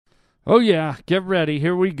Oh yeah, get ready.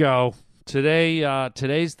 Here we go. Today's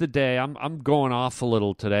the day. I'm going off a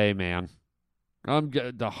little today, man.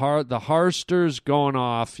 The Harster's going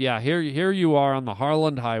off. Yeah, here you are on the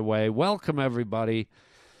Harland Highway. Welcome everybody.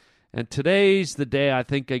 And today's the day I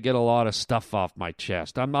think I get a lot of stuff off my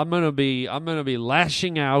chest. I'm gonna be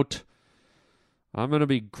lashing out. I'm gonna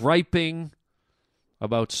be griping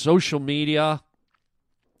about social media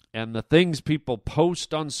and the things people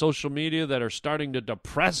post on social media that are starting to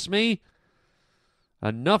depress me.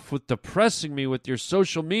 Enough with depressing me with your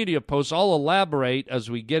social media posts. I'll elaborate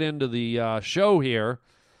as we get into the show here.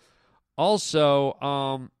 Also,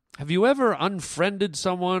 have you ever unfriended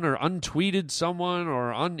someone or untweeted someone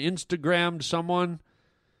or uninstagrammed someone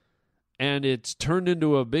and it's turned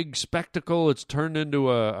into a big spectacle? It's turned into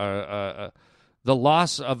the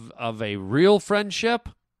loss of a real friendship?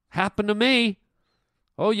 Happened to me.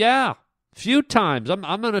 Oh, yeah, a few times. I'm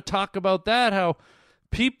going to talk about that, how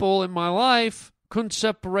people in my life couldn't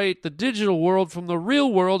separate the digital world from the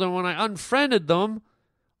real world, and when I unfriended them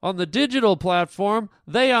on the digital platform,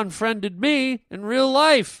 they unfriended me in real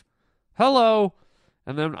life. Hello.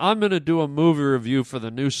 And then I'm going to do a movie review for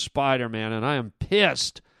the new Spiderman, and I am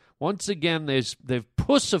pissed. Once again, they've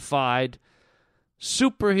pussified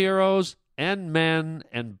superheroes and men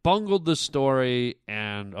and bungled the story,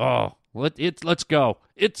 and let's go.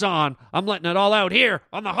 It's on. I'm letting it all out here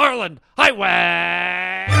on the Harland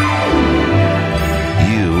Highway.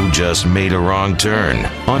 You just made a wrong turn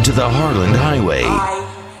onto the Harland Highway.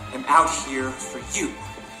 I am out here for you.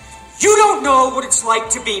 You don't know what it's like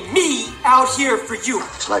to be me out here for you.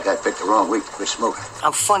 It's like I picked the wrong week to quit smoking.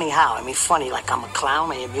 I'm funny how? I mean funny like I'm a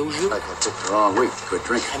clown, I amuse you. Like I picked the wrong week to quit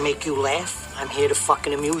drinking. I make you laugh. I'm here to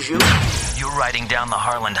fucking amuse you. You're riding down the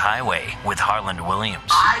Harland Highway with Harland Williams.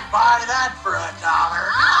 I'd buy that for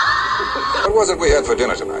 $1. What was it we had for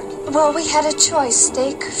dinner tonight? Well, we had a choice,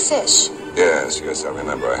 steak, fish. Yes, I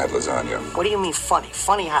remember. I had lasagna. What do you mean funny?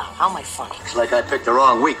 Funny how? How am I funny? It's like I picked the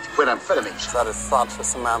wrong week to quit amphetamines. That is such a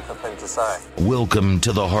Samantha thing to say. Welcome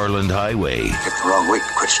to the Harland Highway. Picked the wrong week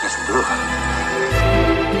to quit sniffing glue.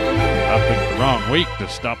 I picked the wrong week to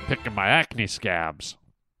stop picking my acne scabs.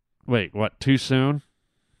 Wait, what? Too soon?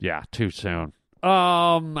 Yeah, too soon.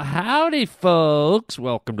 Howdy, folks.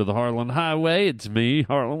 Welcome to the Harland Highway. It's me,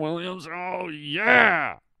 Harland Williams. Oh,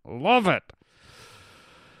 yeah. Love it.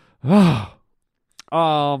 I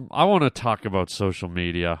want to talk about social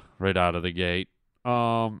media right out of the gate.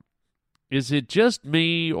 Is it just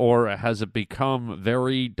me, or has it become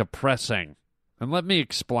very depressing? And let me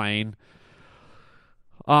explain.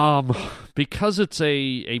 Because it's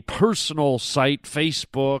a personal site,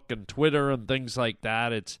 Facebook and Twitter and things like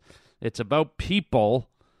that, it's about people.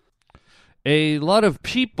 A lot of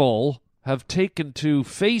people have taken to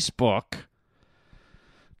Facebook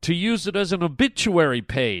to use it as an obituary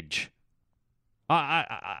page.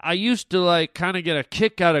 I used to kind of get a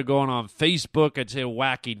kick out of going on Facebook. I'd see a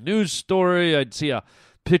wacky news story. I'd see a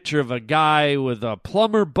picture of a guy with a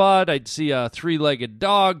plumber butt. I'd see a three-legged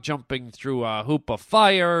dog jumping through a hoop of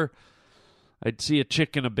fire. I'd see a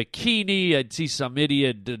chick in a bikini. I'd see some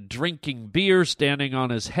idiot drinking beer standing on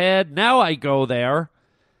his head. Now I go there,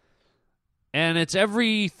 and it's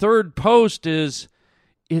every third post is,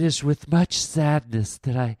 "It is with much sadness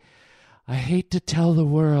that I hate to tell the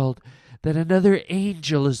world that another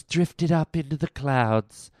angel has drifted up into the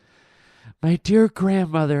clouds. My dear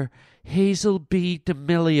grandmother, Hazel B.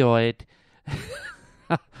 Demilioid."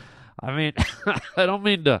 I mean, I don't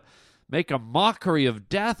mean to make a mockery of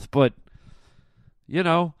death, but,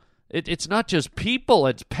 it's not just people,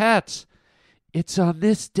 it's pets. "It's on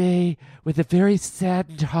this day with a very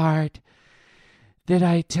saddened heart that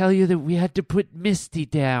I tell you that we had to put Misty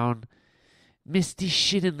down. Misty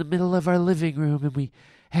shit in the middle of our living room, and we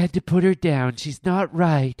had to put her down. She's not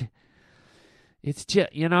right." It's just,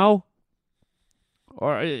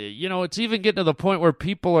 Or, it's even getting to the point where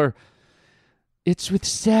people are, "It's with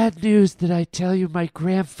sad news that I tell you my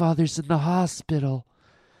grandfather's in the hospital.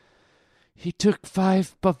 He took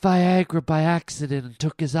 5 Viagra by accident and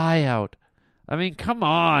took his eye out." I mean, come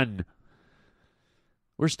on.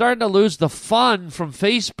 We're starting to lose the fun from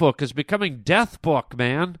Facebook. It's becoming death book,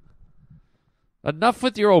 man. Enough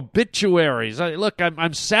with your obituaries. Look,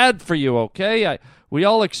 I'm sad for you, okay? We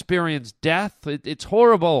all experience death. It's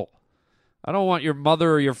horrible. I don't want your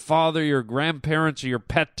mother or your father, your grandparents, or your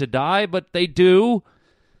pet to die, but they do.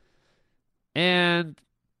 And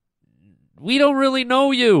we don't really know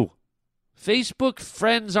you. Facebook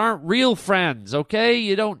friends aren't real friends, okay?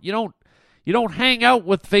 You don't hang out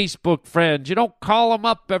with Facebook friends. You don't call them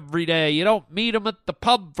up every day. You don't meet them at the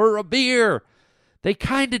pub for a beer. They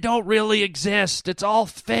kind of don't really exist. It's all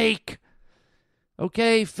fake.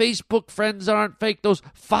 Okay, Facebook friends aren't fake. Those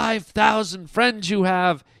 5,000 friends you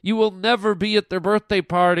have, you will never be at their birthday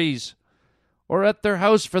parties or at their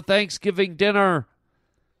house for Thanksgiving dinner.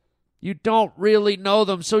 You don't really know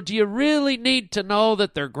them. So do you really need to know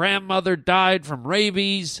that their grandmother died from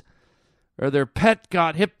rabies or their pet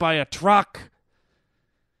got hit by a truck?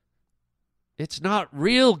 It's not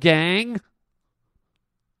real, gang.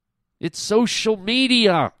 It's social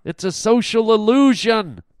media. It's a social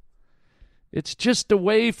illusion. It's just a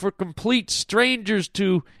way for complete strangers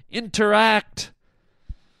to interact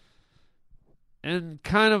and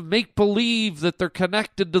kind of make believe that they're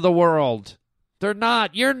connected to the world. They're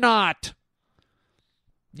not. You're not.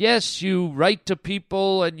 Yes, you write to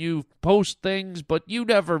people and you post things, but you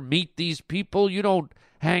never meet these people. You don't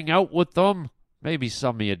hang out with them. Maybe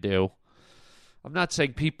some of you do. I'm not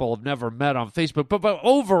saying people have never met on Facebook, but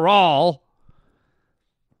overall,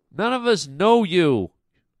 none of us know you.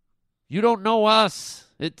 You don't know us.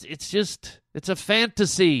 It's a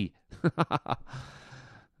fantasy.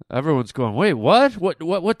 Everyone's going, wait, what?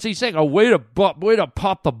 What's he saying? Oh, way to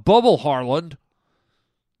pop the bubble, Harland.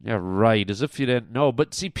 Yeah, right, as if you didn't know.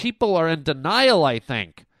 But see, people are in denial, I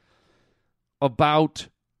think, about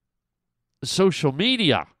social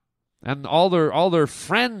media and all their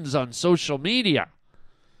friends on social media.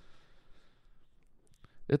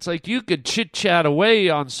 It's like you could chit-chat away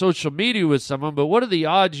on social media with someone, but what are the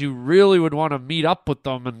odds you really would want to meet up with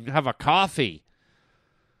them and have a coffee?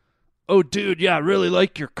 Oh, dude, yeah, I really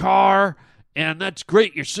like your car, and that's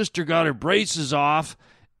great. Your sister got her braces off,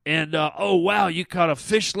 and, oh, wow, you caught a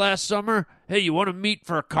fish last summer? Hey, you want to meet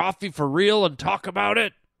for a coffee for real and talk about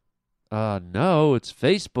it? No, it's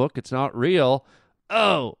Facebook. It's not real.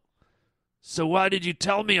 Oh, so why did you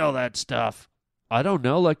tell me all that stuff? I don't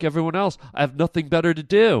know, like everyone else. I have nothing better to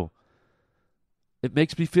do. It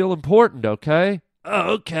makes me feel important, okay?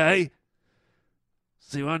 Oh, okay.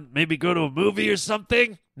 So you want maybe go to a movie or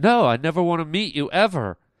something? No, I never want to meet you,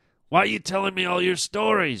 ever. Why are you telling me all your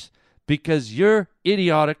stories? Because you're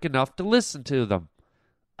idiotic enough to listen to them.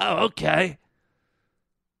 Oh, okay.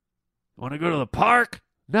 Want to go to the park?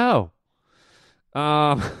 No.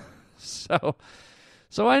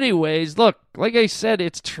 So anyways, look, like I said,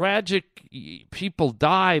 it's tragic people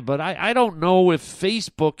die, but I don't know if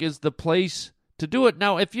Facebook is the place to do it.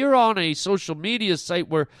 Now, if you're on a social media site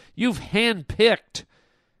where you've handpicked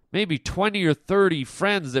maybe 20 or 30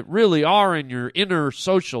 friends that really are in your inner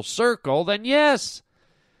social circle, then yes.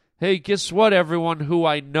 Hey, guess what, everyone who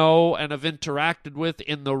I know and have interacted with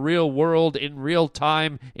in the real world, in real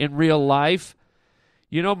time, in real life?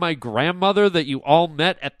 You know my grandmother that you all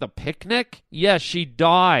met at the picnic? Yes, she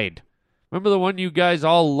died. Remember the one you guys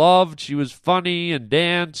all loved? She was funny and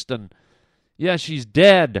danced, and yeah, she's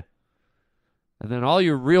dead. And then all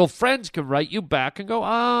your real friends can write you back and go,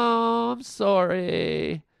 oh, I'm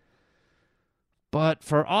sorry. But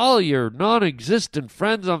for all your non-existent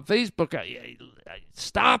friends on Facebook,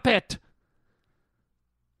 stop it.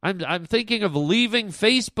 I'm thinking of leaving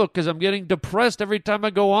Facebook because I'm getting depressed every time I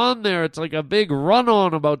go on there. It's like a big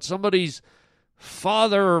run-on about somebody's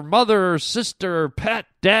father or mother or sister or pet,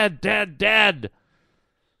 dad.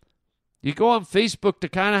 You go on Facebook to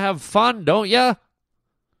kind of have fun, don't you?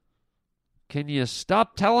 Can you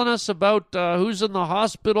stop telling us about who's in the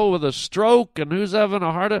hospital with a stroke and who's having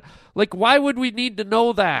a heart attack? Like, why would we need to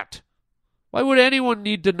know that? Why would anyone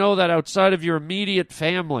need to know that outside of your immediate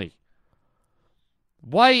family?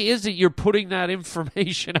 Why is it you're putting that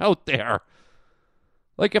information out there?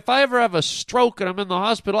 Like, if I ever have a stroke and I'm in the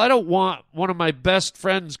hospital, I don't want one of my best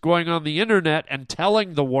friends going on the internet and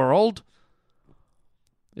telling the world.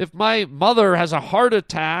 If my mother has a heart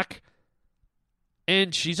attack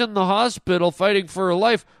and she's in the hospital fighting for her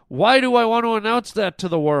life, why do I want to announce that to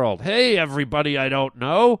the world? Hey, everybody I don't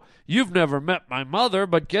know, you've never met my mother,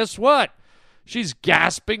 but guess what? She's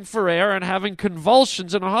gasping for air and having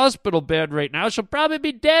convulsions in a hospital bed right now. She'll probably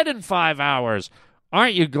be dead in 5 hours.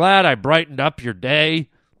 Aren't you glad I brightened up your day?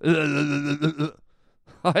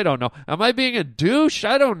 I don't know. Am I being a douche?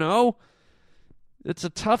 I don't know. It's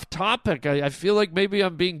a tough topic. I feel like maybe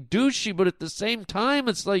I'm being douchey, but at the same time,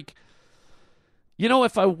 it's like, you know,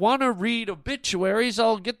 if I want to read obituaries,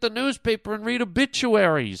 I'll get the newspaper and read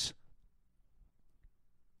obituaries.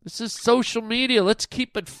 This is social media. Let's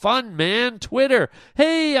keep it fun, man. Twitter.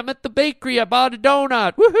 Hey, I'm at the bakery. I bought a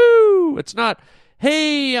donut. Woohoo! It's not,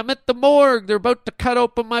 hey, I'm at the morgue. They're about to cut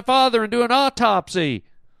open my father and do an autopsy.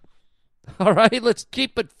 All right, let's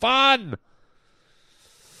keep it fun.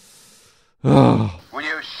 Will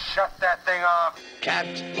you shut that thing off? Cat,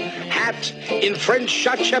 hat, in French,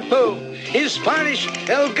 chapeau. In Spanish,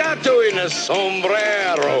 el gato in a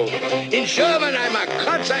sombrero. In German, I'm a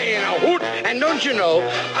katze in a hood. And don't you know,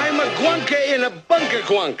 I'm a guanka in a bunker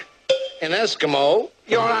quunk. In Eskimo,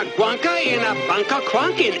 you're a guanka in a bunker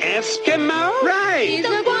quunk in Eskimo? Right. He's a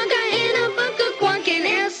guanka in a bunker quunk in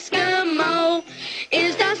Eskimo.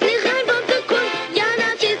 Is das nicht ein bunker quunk? Ja,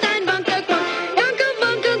 das ist ein bunker quunk. Bunker,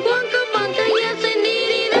 bunker, bunker, bunker. Yes,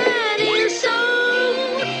 indeed, that is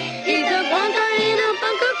so. He's a guanka in a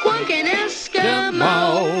bunker quunk in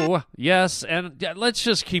Eskimo. Yes, and let's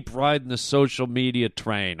just keep riding the social media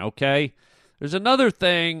train, okay? There's another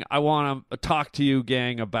thing I want to talk to you,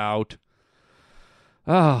 gang, about.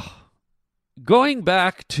 Going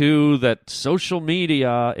back to that social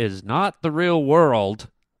media is not the real world.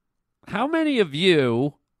 How many of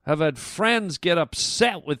you have had friends get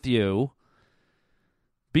upset with you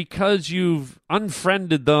because you've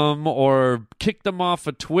unfriended them or kicked them off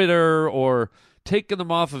of Twitter or taken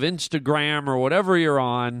them off of Instagram or whatever you're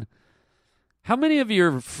on? How many of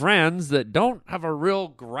your friends that don't have a real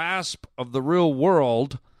grasp of the real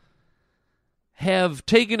world have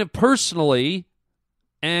taken it personally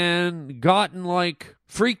and gotten, like,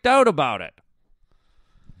 freaked out about it?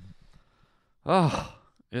 Oh,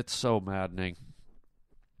 it's so maddening.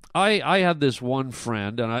 I had this one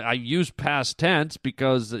friend, and I use past tense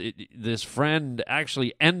because this friend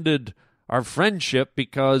actually ended our friendship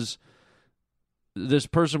because this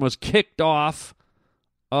person was kicked off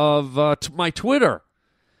of my Twitter.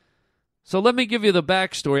 So let me give you the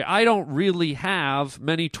backstory. I don't really have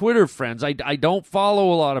many Twitter friends. I don't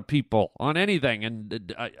follow a lot of people on anything,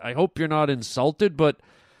 and I hope you're not insulted, but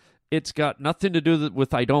it's got nothing to do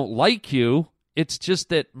with I don't like you. It's just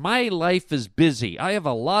that my life is busy. I have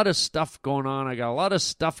a lot of stuff going on. I got a lot of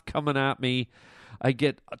stuff coming at me. I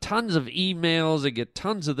get tons of emails. I get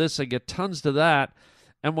tons of this. I get tons of that.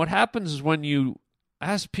 And what happens is when you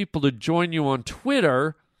ask people to join you on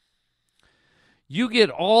Twitter, you get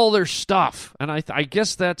all their stuff, and I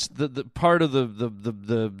guess that's the part of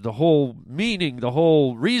the whole meaning, the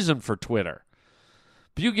whole reason for Twitter.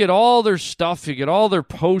 But you get all their stuff, you get all their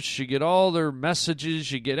posts, you get all their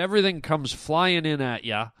messages, you get everything comes flying in at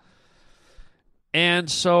you.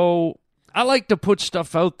 And so I like to put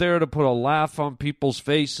stuff out there to put a laugh on people's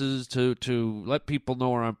faces, to let people know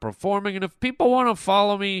where I'm performing. And if people want to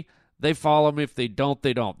follow me, they follow me. If they don't,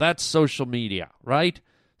 they don't. That's social media, right?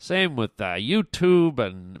 Same with YouTube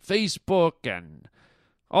and Facebook and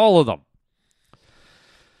all of them.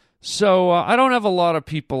 So I don't have a lot of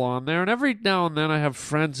people on there, and every now and then I have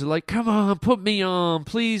friends who are like, come on, put me on,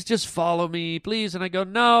 please, just follow me, please. And I go,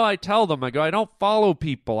 no, I tell them, I don't follow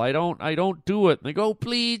people, I don't do it. And they go,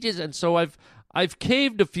 please, just. And so I've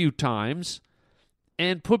caved a few times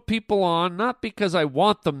and put people on, not because I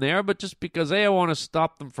want them there, but just because A, I want to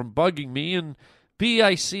stop them from bugging me, and B,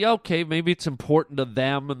 I see, okay, maybe it's important to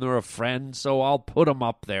them and they're a friend, so I'll put them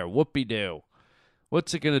up there. Whoopee-doo.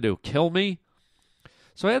 What's it going to do, kill me?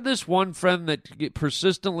 So I had this one friend that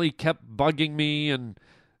persistently kept bugging me,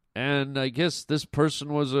 and I guess this person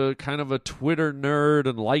was a kind of a Twitter nerd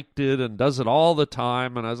and liked it and does it all the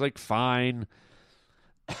time, and I was like, fine.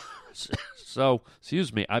 So,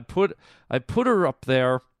 excuse me, I put her up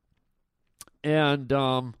there, and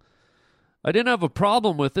I didn't have a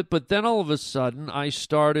problem with it, but then all of a sudden I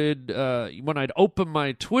started, when I'd open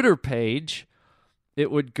my Twitter page, it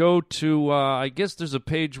would go to, I guess there's a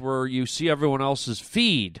page where you see everyone else's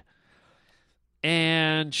feed.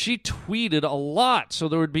 And she tweeted a lot, so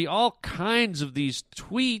there would be all kinds of these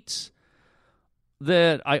tweets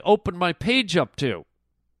that I opened my page up to.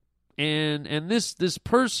 And this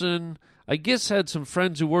person, I guess, had some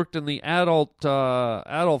friends who worked in the adult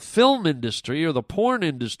film industry or the porn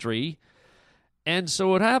industry. And so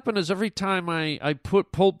what happened is every time I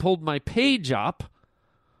pulled my page up,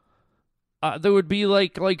 there would be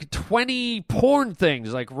like 20 porn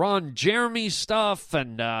things, like Ron Jeremy stuff,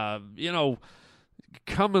 and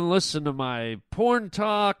come and listen to my porn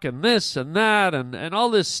talk and this and that and all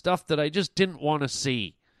this stuff that I just didn't want to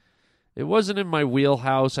see. It wasn't in my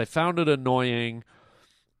wheelhouse. I found it annoying,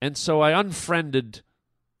 and so I unfriended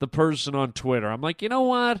the person on Twitter. I'm like, you know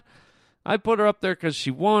what? I put her up there because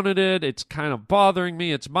she wanted it. It's kind of bothering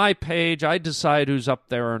me. It's my page. I decide who's up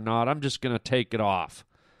there or not. I'm just going to take it off.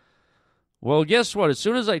 Well, guess what? As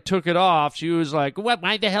soon as I took it off, she was like, what?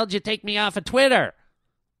 Why the hell did you take me off of Twitter?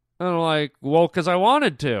 And I'm like, well, because I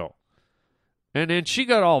wanted to. And then she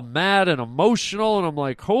got all mad and emotional, and I'm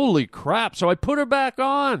like, holy crap. So I put her back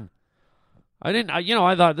on. I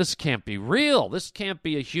thought, this can't be real. This can't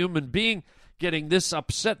be a human being getting this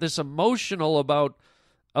upset, this emotional about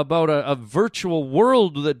about a virtual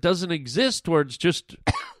world that doesn't exist, where it's just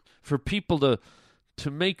for people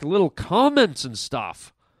to make little comments and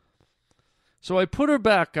stuff. So I put her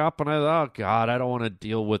back up, and I thought, oh, God, I don't want to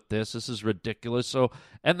deal with this. This is ridiculous.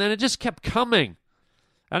 And then it just kept coming.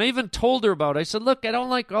 And I even told her about it. I said, look, I don't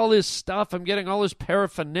like all this stuff. I'm getting all this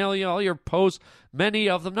paraphernalia, all your posts. Many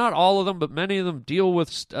of them, not all of them, but many of them deal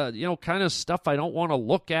with, kind of stuff I don't want to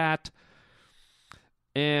look at.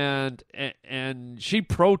 And she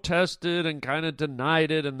protested and kind of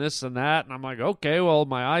denied it and this and that. And I'm like, okay, well,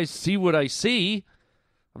 my eyes see what I see.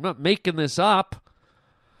 I'm not making this up.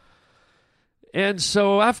 And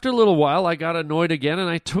so after a little while, I got annoyed again, and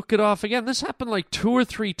I took it off again. This happened like 2 or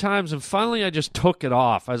 3 times, and finally I just took it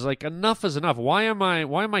off. I was like, enough is enough. Why am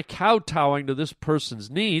I kowtowing to this person's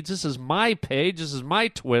needs? This is my page. This is my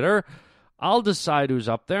Twitter. I'll decide who's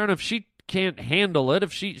up there, and if she can't handle it,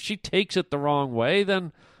 if she takes it the wrong way,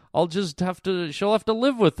 then she'll have to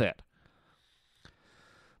live with it.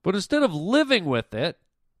 But instead of living with it,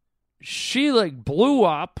 she blew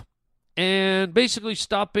up and basically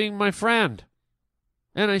stopped being my friend.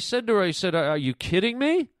 And I said to her, are you kidding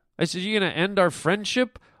me? I said, you're going to end our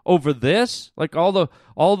friendship over this? Like all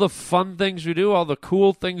the fun things we do, all the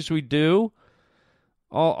cool things we do,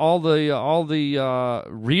 all the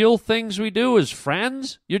real things we do as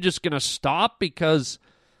friends? You're just going to stop because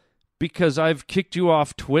I've kicked you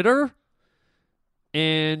off Twitter?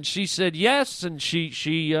 And she said yes, and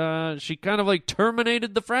she kind of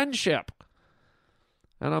terminated the friendship.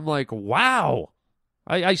 And I'm like, wow.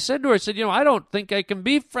 I said to her, I don't think I can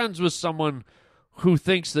be friends with someone who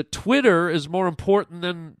thinks that Twitter is more important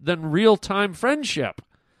than real-time friendship.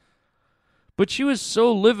 But she was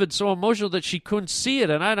so livid, so emotional that she couldn't see it,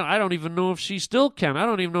 and I don't even know if she still can. I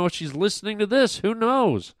don't even know if she's listening to this. Who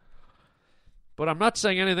knows? But I'm not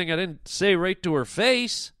saying anything I didn't say right to her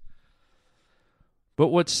face. But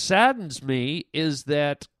what saddens me is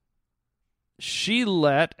that she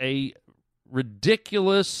let a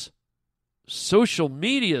ridiculous social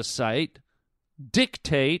media site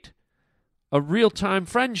dictate a real-time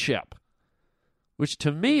friendship, which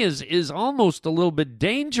to me is almost a little bit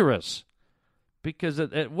dangerous, because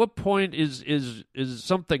at what point is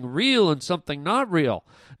something real and something not real?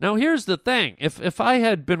 Now, here's the thing. If I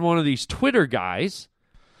had been one of these Twitter guys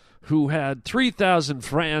who had 3,000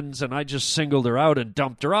 friends and I just singled her out and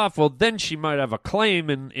dumped her off, well, then she might have a claim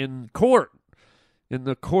in court, in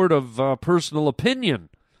the court of personal opinion.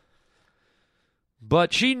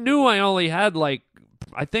 But she knew I only had,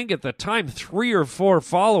 I think at the time, 3 or 4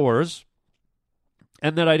 followers,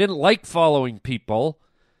 and that I didn't like following people,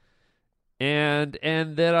 and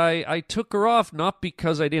that I took her off not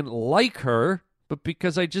because I didn't like her, but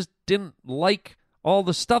because I just didn't like all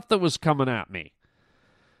the stuff that was coming at me.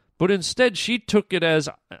 But instead, she took it as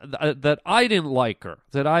that I didn't like her,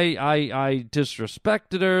 that I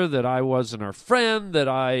disrespected her, that I wasn't her friend, that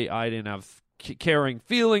I didn't have caring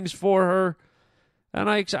feelings for her. And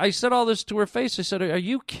I said all this to her face. I said, are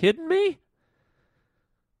you kidding me?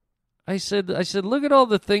 I said, look at all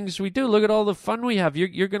the things we do. Look at all the fun we have.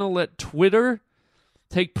 You're going to let Twitter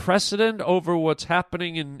take precedent over what's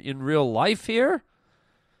happening in real life here?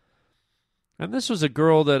 And this was a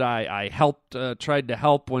girl that I helped, tried to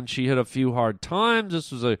help when she hit a few hard times. This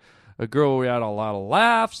was a girl we had a lot of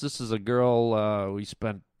laughs. This is a girl we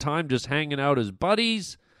spent time just hanging out as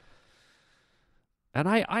buddies. And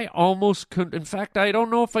I almost couldn't. In fact, I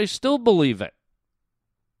don't know if I still believe it.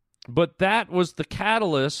 But that was the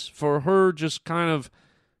catalyst for her just kind of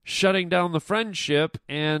shutting down the friendship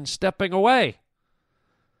and stepping away.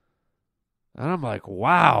 And I'm like,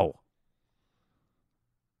 wow.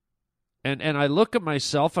 And I look at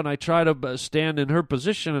myself and I try to stand in her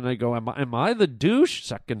position and I go, am I the douche?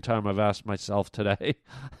 Second time I've asked myself today.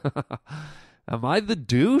 Am I the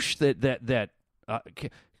douche that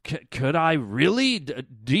could I really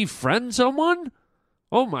defriend someone?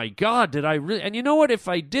 Oh my God, did I really? And you know what? If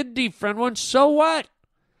I did defriend one, so what?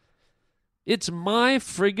 It's my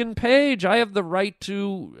friggin' page. I have the right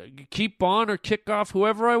to keep on or kick off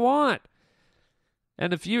whoever I want.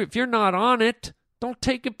 And if you're not on it, don't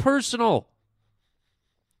take it personal.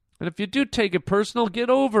 And if you do take it personal, get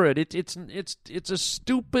over it. It's a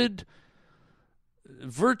stupid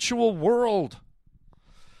virtual world.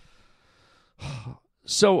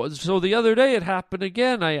 So the other day it happened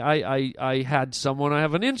again. I had someone. I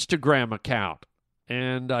have an Instagram account,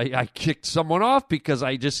 and I kicked someone off because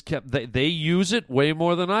I just kept. They use it way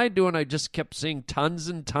more than I do, and I just kept seeing tons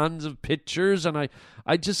and tons of pictures, and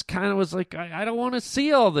I just kind of was like, I don't want to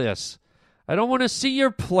see all this. I don't want to see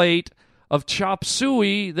your plate of chop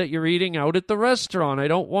suey that you're eating out at the restaurant. I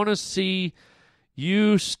don't want to see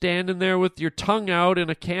you standing there with your tongue out in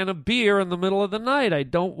a can of beer in the middle of the night. I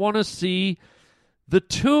don't want to see the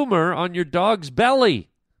tumor on your dog's belly.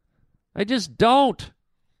 I just don't.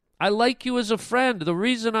 I like you as a friend. The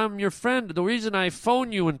reason I'm your friend, the reason I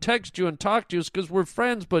phone you and text you and talk to you is because we're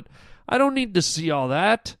friends, but I don't need to see all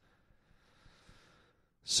that.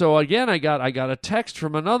 So again, I got a text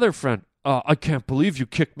from another friend. I can't believe you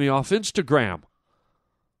kicked me off Instagram.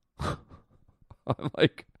 I'm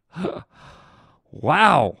like,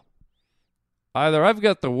 wow. Either I've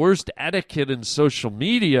got the worst etiquette in social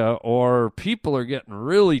media or people are getting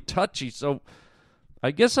really touchy. So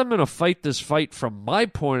I guess I'm going to fight this fight from my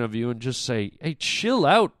point of view and just say, hey, chill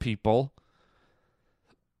out, people.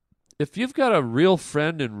 If you've got a real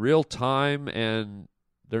friend in real time and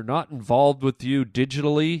they're not involved with you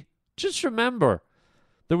digitally, just remember,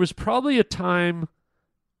 there was probably a time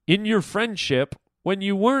in your friendship when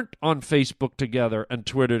you weren't on Facebook together and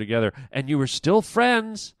Twitter together, and you were still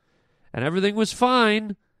friends, and everything was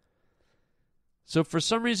fine. So if for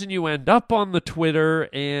some reason you end up on the Twitter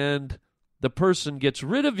and the person gets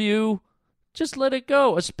rid of you, just let it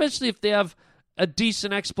go, especially if they have a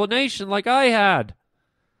decent explanation like I had.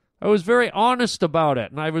 I was very honest about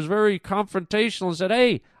it, and I was very confrontational and said,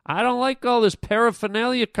 hey, I don't like all this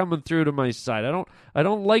paraphernalia coming through to my site. I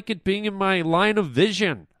don't like it being in my line of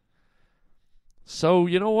vision. So,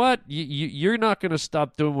 you know what? You're not going to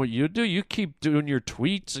stop doing what you do. You keep doing your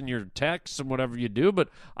tweets and your texts and whatever you do, but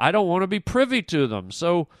I don't want to be privy to them.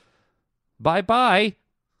 So, bye-bye.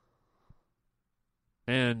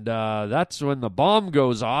 And that's when the bomb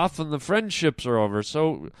goes off and the friendships are over.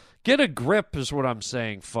 So, get a grip is what I'm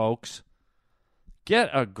saying, folks. Get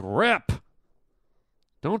a grip.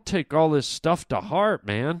 Don't take all this stuff to heart,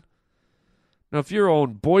 man. Now, if your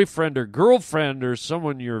own boyfriend or girlfriend or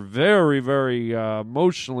someone you're very, very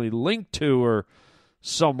emotionally linked to or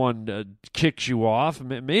someone kicks you off,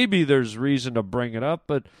 maybe there's reason to bring it up,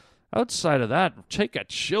 but outside of that, take a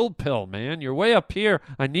chill pill, man. You're way up here.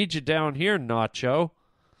 I need you down here, Nacho.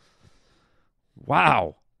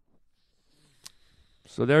 Wow.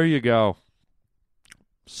 So there you go.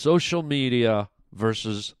 Social media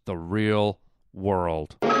versus the real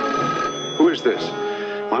world. Who is this?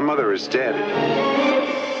 My mother is dead.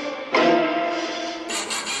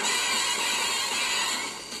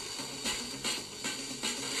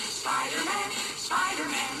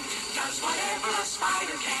 Spiderman does whatever a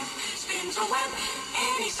spider can. Spins a web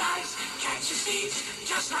any size, catches thieves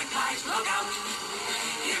just like flies. Look out,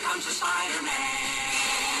 here comes the Spider-Man.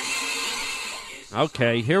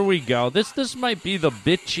 Okay, here we go. This might be the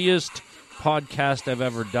bitchiest podcast I've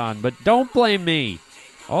ever done, but don't blame me.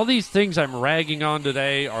 All these things I'm ragging on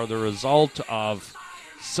today are the result of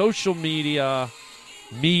social media,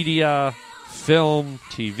 film,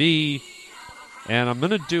 TV, and I'm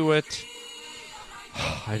going to do it.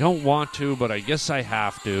 I don't want to, but I guess I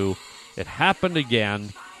have to. It happened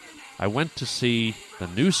again. I went to see the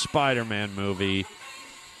new Spider-Man movie,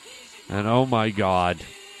 and oh my God.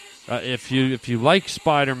 If you like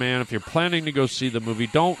Spider-Man, if you're planning to go see the movie,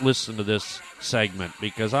 don't listen to this segment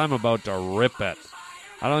because I'm about to rip it.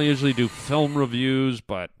 I don't usually do film reviews,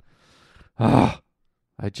 but I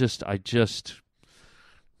just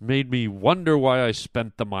made me wonder why I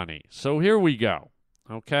spent the money. So here we go,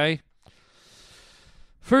 okay?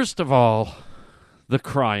 First of all, the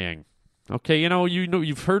crying. Okay,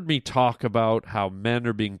 you've heard me talk about how men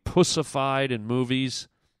are being pussified in movies,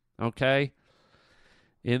 okay?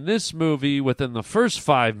 In this movie, within the first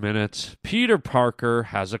 5 minutes, Peter Parker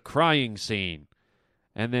has a crying scene.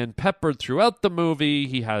 And then peppered throughout the movie,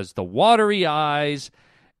 he has the watery eyes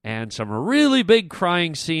and some really big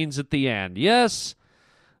crying scenes at the end. Yes,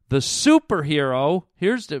 the superhero,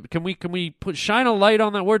 can we shine a light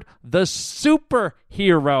on that word? The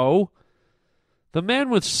superhero, the man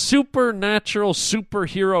with supernatural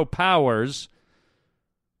superhero powers,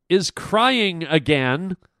 is crying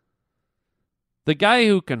again. The guy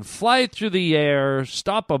who can fly through the air,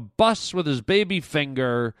 stop a bus with his baby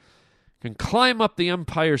finger, can climb up the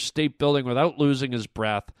Empire State Building without losing his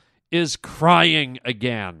breath, is crying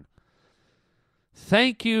again.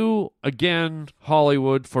 Thank you again,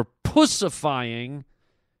 Hollywood, for pussifying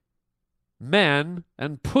men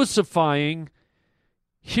and pussifying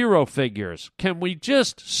hero figures. Can we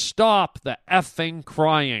just stop the effing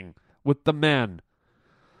crying with the men?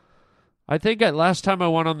 I think last time I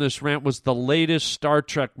went on this rant was the latest Star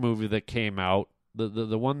Trek movie that came out.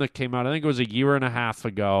 The one that came out, I think it was a year and a half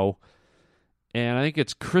ago. And I think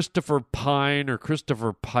it's Christopher Pine or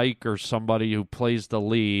Christopher Pike or somebody who plays the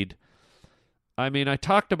lead. I mean, I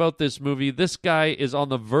talked about this movie. This guy is on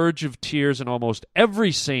the verge of tears in almost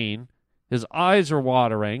every scene. His eyes are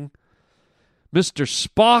watering. Mr.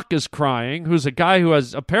 Spock is crying, who's a guy who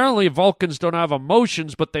has, apparently Vulcans don't have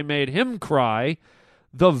emotions, but they made him cry.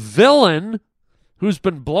 The villain, who's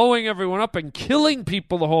been blowing everyone up and killing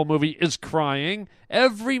people the whole movie, is crying.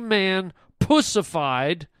 Every man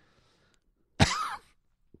pussified.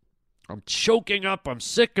 I'm choking up. I'm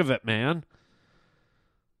sick of it, man.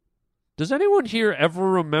 Does anyone here ever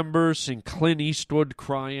remember seeing Clint Eastwood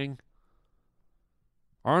crying?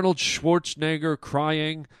 Arnold Schwarzenegger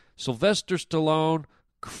crying? Sylvester Stallone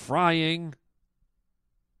crying?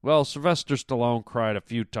 Well, Sylvester Stallone cried a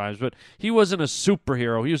few times, but he wasn't a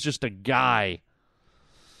superhero. He was just a guy.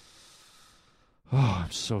 Oh,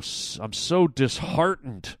 I'm so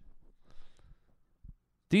disheartened.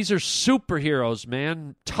 These are superheroes,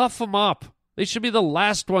 man. Tough them up. They should be the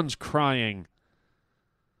last ones crying.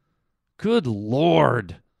 Good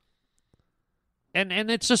Lord. And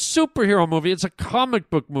it's a superhero movie. It's a comic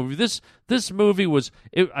book movie. This movie was,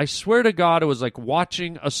 I swear to God, it was like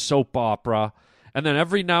watching a soap opera, and then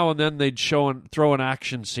every now and then they'd throw an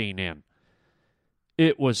action scene in.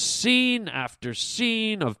 It was scene after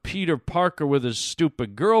scene of Peter Parker with his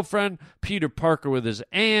stupid girlfriend, Peter Parker with his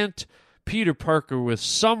aunt, Peter Parker with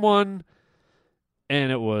someone,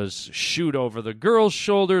 and it was shoot over the girl's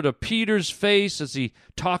shoulder to Peter's face as he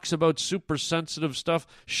talks about super sensitive stuff,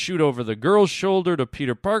 shoot over the girl's shoulder to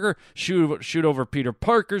Peter Parker, shoot over Peter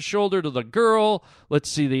Parker's shoulder to the girl, let's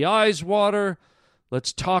see the eyes water,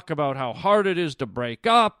 let's talk about how hard it is to break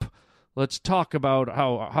up, let's talk about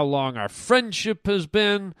how long our friendship has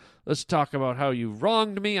been, let's talk about how you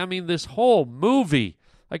wronged me. I mean, this whole movie,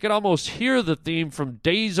 I could almost hear the theme from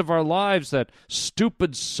Days of Our Lives, that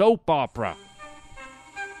stupid soap opera.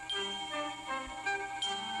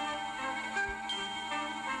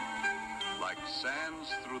 Like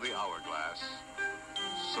sands through the hourglass,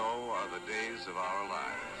 so are the days of our lives.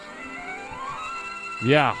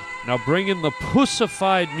 Yeah, now bring in the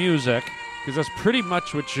pussified music, because that's pretty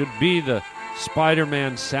much what should be the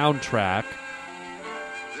Spider-Man soundtrack.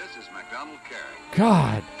 This is MacDonald Carey.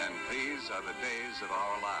 God. And these are the days of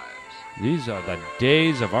our lives. These are the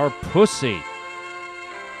days of our pussy.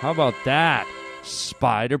 How about that?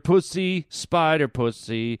 Spider pussy,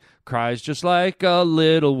 cries just like a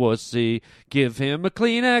little wussy. Give him a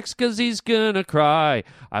Kleenex 'cause he's gonna cry.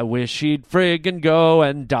 I wish he'd friggin' go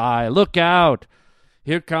and die. Look out.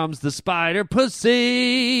 Here comes the spider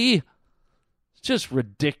pussy. It's just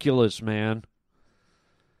ridiculous, man.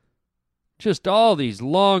 Just all these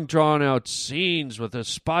long, drawn-out scenes with a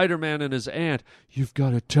Spider-Man and his aunt. You've got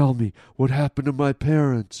to tell me what happened to my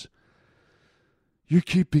parents. You're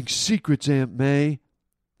keeping secrets, Aunt May.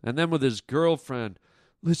 And then with his girlfriend.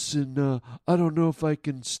 Listen, I don't know if I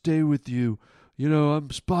can stay with you. You know, I'm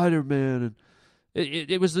Spider-Man. And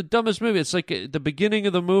it was the dumbest movie. It's like at the beginning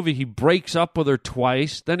of the movie, he breaks up with her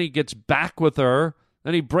twice. Then he gets back with her.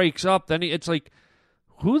 Then he breaks up. It's like,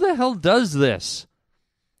 who the hell does this?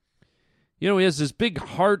 You know, he has this big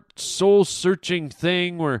heart, soul-searching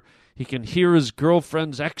thing where he can hear his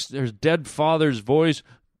girlfriend's his dead father's voice.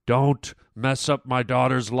 Don't mess up my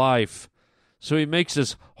daughter's life. So he makes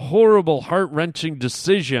this horrible, heart-wrenching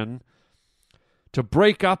decision to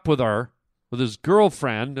break up with her, with his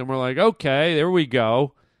girlfriend, and we're like, okay, there we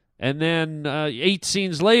go. And then 8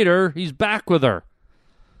 scenes later, he's back with her.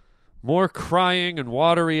 More crying and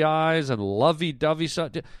watery eyes and lovey-dovey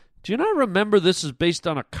stuff. Do you not remember this is based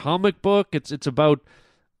on a comic book? It's about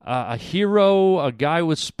a hero, a guy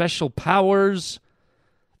with special powers,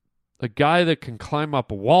 a guy that can climb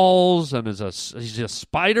up walls, and he's a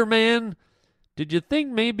Spider-Man. Did you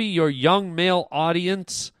think maybe your young male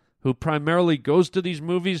audience, who primarily goes to these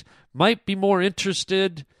movies, might be more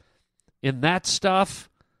interested in that stuff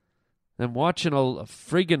than watching a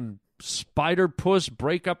friggin' Spider-Puss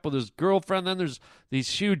break up with his girlfriend? Then there's these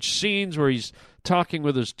huge scenes where he's talking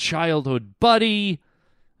with his childhood buddy,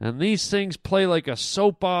 and these things play like a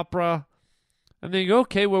soap opera. And then you go,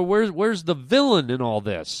 okay, well, where's the villain in all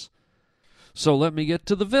this? So let me get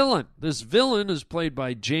to the villain. This villain is played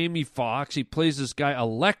by Jamie Foxx. He plays this guy,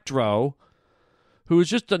 Electro, who is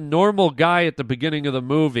just a normal guy at the beginning of the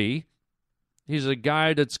movie. He's a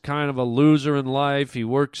guy that's kind of a loser in life. He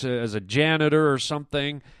works as a janitor or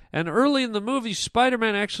something. And early in the movie,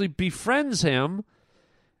 Spider-Man actually befriends him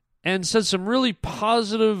and says some really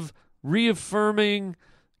positive, reaffirming,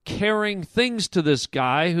 caring things to this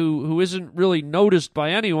guy who isn't really noticed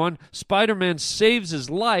by anyone. Spider-Man saves his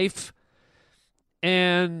life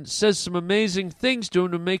and says some amazing things to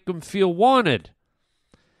him to make him feel wanted.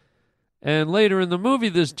 And later in the movie,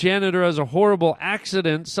 this janitor has a horrible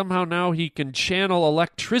accident. Somehow now he can channel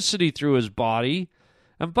electricity through his body.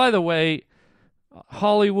 And by the way,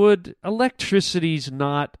 Hollywood, electricity's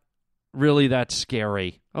not really that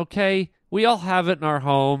scary, okay? We all have it in our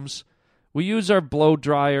homes. We use our blow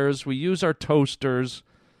dryers. We use our toasters.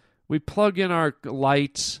 We plug in our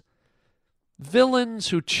lights. Villains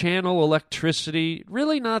who channel electricity,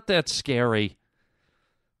 really not that scary.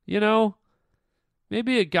 You know?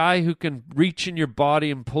 Maybe a guy who can reach in your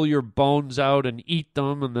body and pull your bones out and eat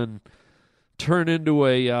them and then turn into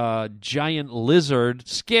a giant lizard.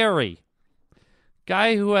 Scary.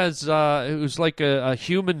 Guy who has who's like a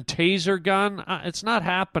human taser gun. It's not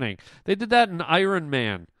happening. They did that in Iron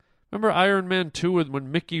Man. Remember Iron Man 2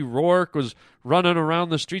 when Mickey Rourke was running around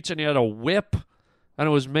the streets and he had a whip and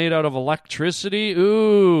it was made out of electricity?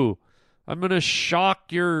 Ooh, I'm going to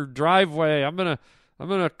shock your driveway. I'm going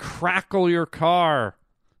to crackle your car.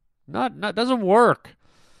 Not doesn't work.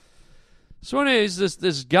 So anyways,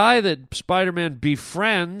 this guy that Spider-Man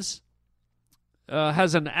befriends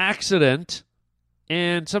has an accident,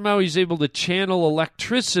 and somehow he's able to channel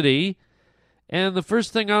electricity, and the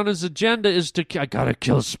first thing on his agenda is I gotta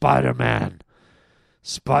kill Spider-Man.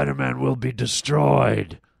 Spider-Man will be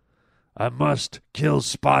destroyed. I must kill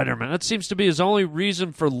Spider-Man. That seems to be his only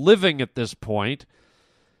reason for living at this point.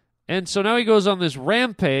 And so now he goes on this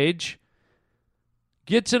rampage,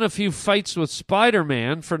 gets in a few fights with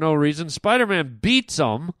Spider-Man for no reason. Spider-Man beats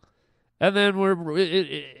him, and then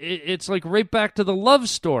it's like right back to the love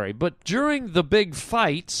story. But during the big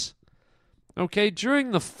fights, okay,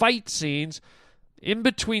 during the fight scenes, in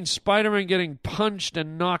between Spider-Man getting punched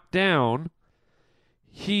and knocked down,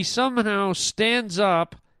 he somehow stands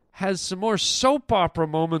up, has some more soap opera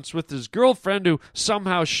moments with his girlfriend who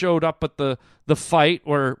somehow showed up at the fight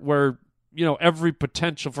where you know every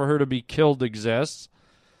potential for her to be killed exists.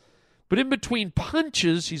 But in between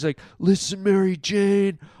punches, he's like, "Listen, Mary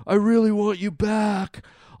Jane, I really want you back.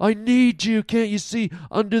 I need you. Can't you see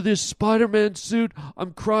under this Spider-Man suit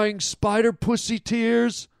I'm crying spider pussy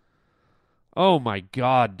tears?" Oh my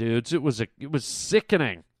God, dudes. It was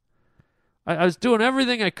sickening. I was doing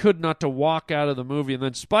everything I could not to walk out of the movie, and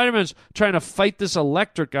then Spider-Man's trying to fight this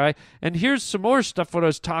electric guy, and here's some more stuff what I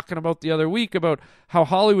was talking about the other week about how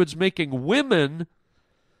Hollywood's making women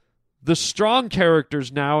the strong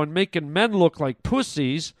characters now and making men look like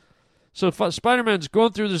pussies. So if Spider-Man's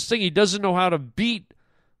going through this thing, he doesn't know how to beat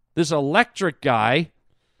this electric guy,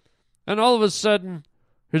 and all of a sudden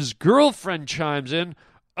his girlfriend chimes in,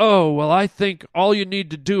 "Oh, well, I think all you need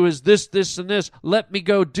to do is this, this, and this. Let me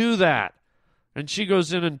go do that." And she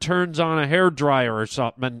goes in and turns on a hairdryer or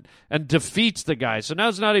something and defeats the guy. So now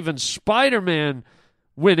it's not even Spider-Man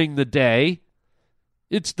winning the day.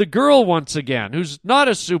 It's the girl once again, who's not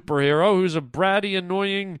a superhero, who's a bratty,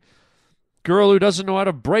 annoying girl who doesn't know how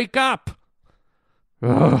to break up.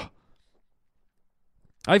 Ugh.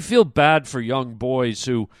 I feel bad for young boys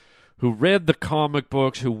who read the comic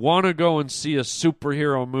books, who want to go and see a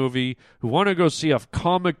superhero movie, who want to go see a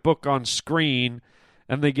comic book on screen,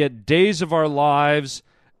 and they get Days of Our Lives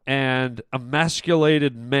and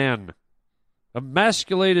emasculated men.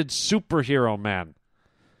 Emasculated superhero men.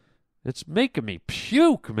 It's making me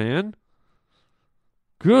puke, man.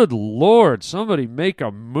 Good Lord, somebody make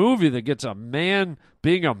a movie that gets a man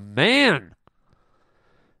being a man.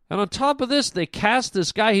 And on top of this, they cast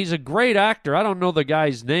this guy. He's a great actor. I don't know the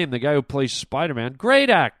guy's name, the guy who plays Spider-Man. Great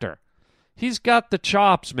actor. He's got the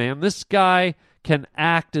chops, man. This guy can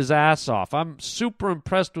act his ass off. I'm super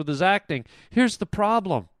impressed with his acting. Here's the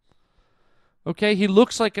problem. Okay, he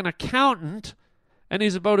looks like an accountant, and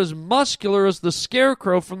he's about as muscular as the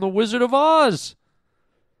Scarecrow from The Wizard of Oz.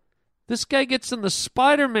 This guy gets in the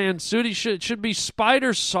Spider-Man suit. He should be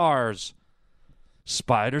Spider-SARS.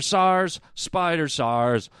 Spider-SARS,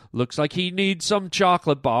 Spider-SARS. Looks like he needs some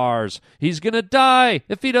chocolate bars. He's going to die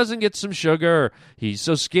if he doesn't get some sugar. He's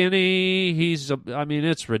so skinny.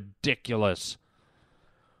 It's ridiculous.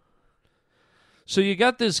 So you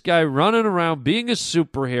got this guy running around being a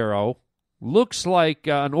superhero. Looks like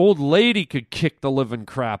an old lady could kick the living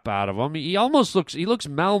crap out of him. He looks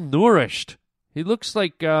malnourished. He looks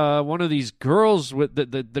like one of these girls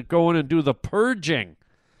that go in and do the purging.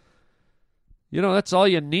 You know, that's all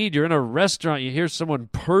you need. You're in a restaurant, you hear someone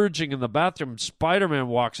purging in the bathroom, Spider-Man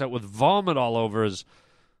walks out with vomit all over his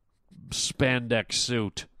spandex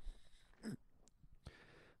suit.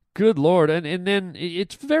 Good Lord. And then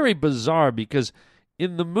it's very bizarre because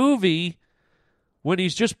in the movie, when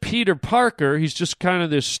he's just Peter Parker, he's just kind of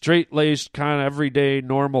this straight-laced, kind of everyday,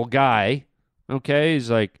 normal guy. Okay? He's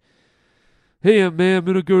like, "Hey, Aunt May, I'm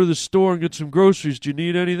going to go to the store and get some groceries. Do you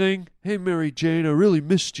need anything? Hey, Mary Jane, I really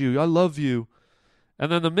missed you. I love you."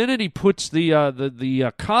 And then the minute he puts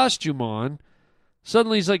the costume on,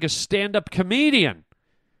 suddenly he's like a stand-up comedian.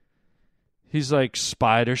 He's like,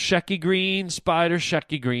 Spider Shecky Green, Spider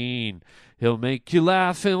Shecky Green. He'll make you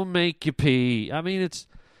laugh, he'll make you pee. I mean,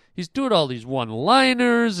 he's doing all these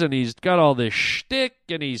one-liners, and he's got all this shtick,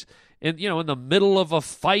 and he's, in the middle of a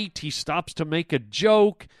fight, he stops to make a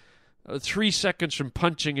joke. 3 seconds from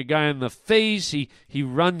punching a guy in the face, he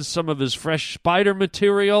runs some of his fresh spider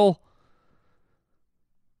material.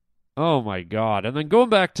 Oh, my God. And then going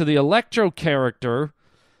back to the Electro character,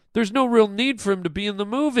 there's no real need for him to be in the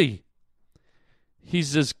movie.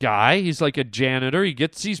 He's this guy. He's like a janitor. He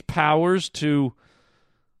gets these powers to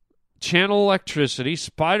channel electricity.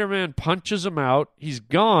 Spider-Man punches him out. He's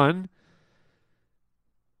gone.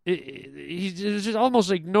 There's just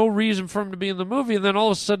almost like no reason for him to be in the movie. And then all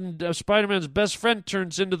of a sudden, Spider-Man's best friend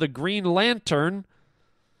turns into the Green Lantern.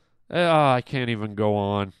 I can't even go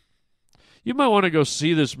on. You might want to go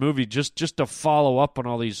see this movie just to follow up on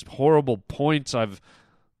all these horrible points I've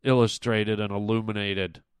illustrated and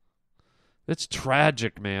illuminated. It's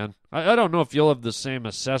tragic, man. I don't know if you'll have the same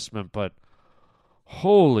assessment, but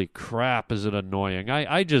holy crap, is it annoying.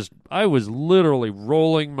 I was literally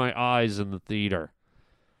rolling my eyes in the theater.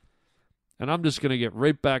 And I'm just going to get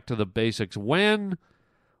right back to the basics. When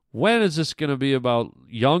is this going to be about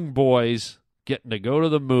young boys getting to go to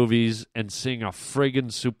the movies and seeing a friggin'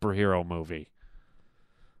 superhero movie?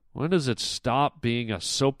 When does it stop being a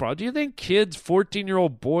soap opera? Do you think kids,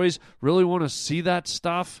 14-year-old boys, really want to see that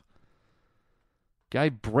stuff? Guy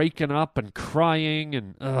breaking up and crying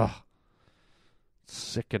and,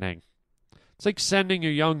 sickening. It's like sending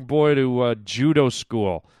your young boy to judo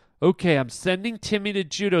school. Okay, I'm sending Timmy to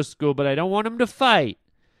judo school, but I don't want him to fight.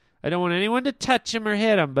 I don't want anyone to touch him or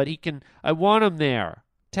hit him, but I want him there.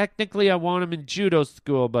 Technically, I want him in judo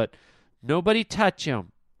school, but nobody touch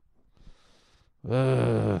him.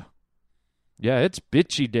 Yeah, it's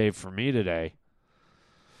bitchy day for me today.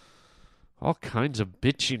 All kinds of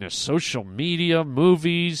bitchiness. Social media,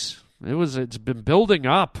 movies. It's been building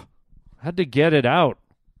up. Had to get it out.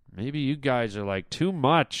 Maybe you guys are like, too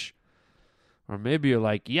much. Or maybe you're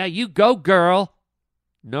like, yeah, you go, girl.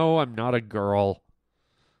 No, I'm not a girl.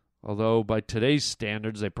 Although, by today's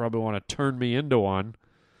standards, they probably want to turn me into one.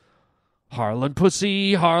 Harlan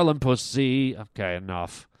pussy, Harlan pussy. Okay,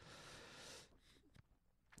 enough.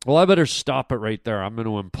 Well, I better stop it right there. I'm going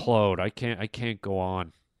to implode. I can't go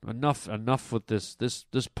on. Enough with this. This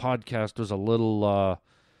podcast was a little,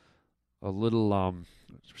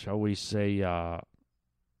 shall we say,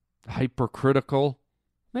 hypercritical.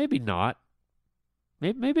 Maybe not.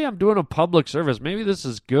 Maybe I'm doing a public service. Maybe this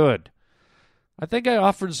is good. I think I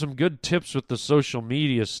offered some good tips with the social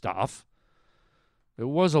media stuff. It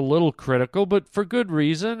was a little critical, but for good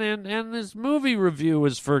reason, and this movie review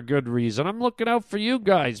is for good reason. I'm looking out for you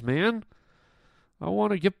guys, man. I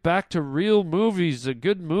want to get back to real movies, the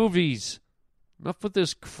good movies. Enough with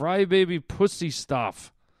this crybaby pussy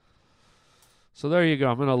stuff. So there you go.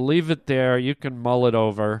 I'm going to leave it there. You can mull it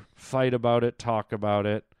over, fight about it, talk about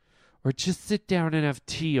it, or just sit down and have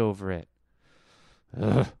tea over it.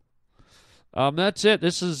 Ugh. That's it.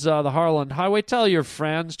 This is the Harlan Highway. Tell your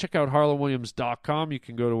friends. Check out harlanwilliams.com. You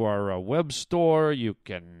can go to our web store. You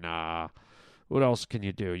can, what else can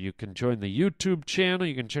you do? You can join the YouTube channel.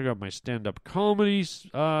 You can check out my stand-up comedy,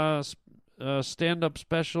 stand-up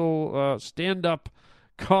special, stand-up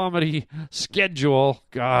comedy schedule.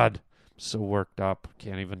 God, I'm so worked up.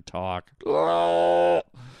 Can't even talk. What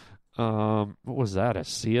was that, a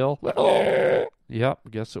seal? Yep,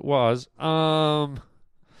 guess it was.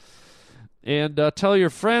 And tell your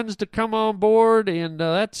friends to come on board, and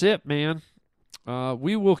that's it, man.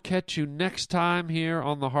 We will catch you next time here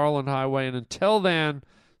on the Harlan Highway, and until then,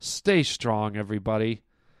 stay strong, everybody.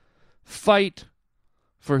 Fight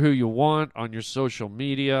for who you want on your social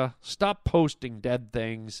media. Stop posting dead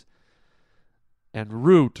things, and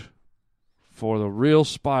root for the real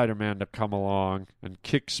Spider-Man to come along and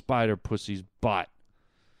kick Spider Pussy's butt.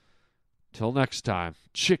 Till next time,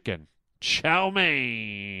 chicken. Chow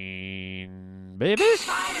mein, baby.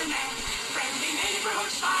 Spider-Man, friendly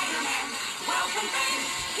neighborhood Spider-Man. Welcome fame,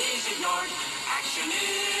 he's ignored. Action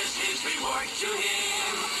is his reward to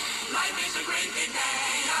him. Life is a great big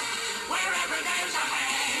bang.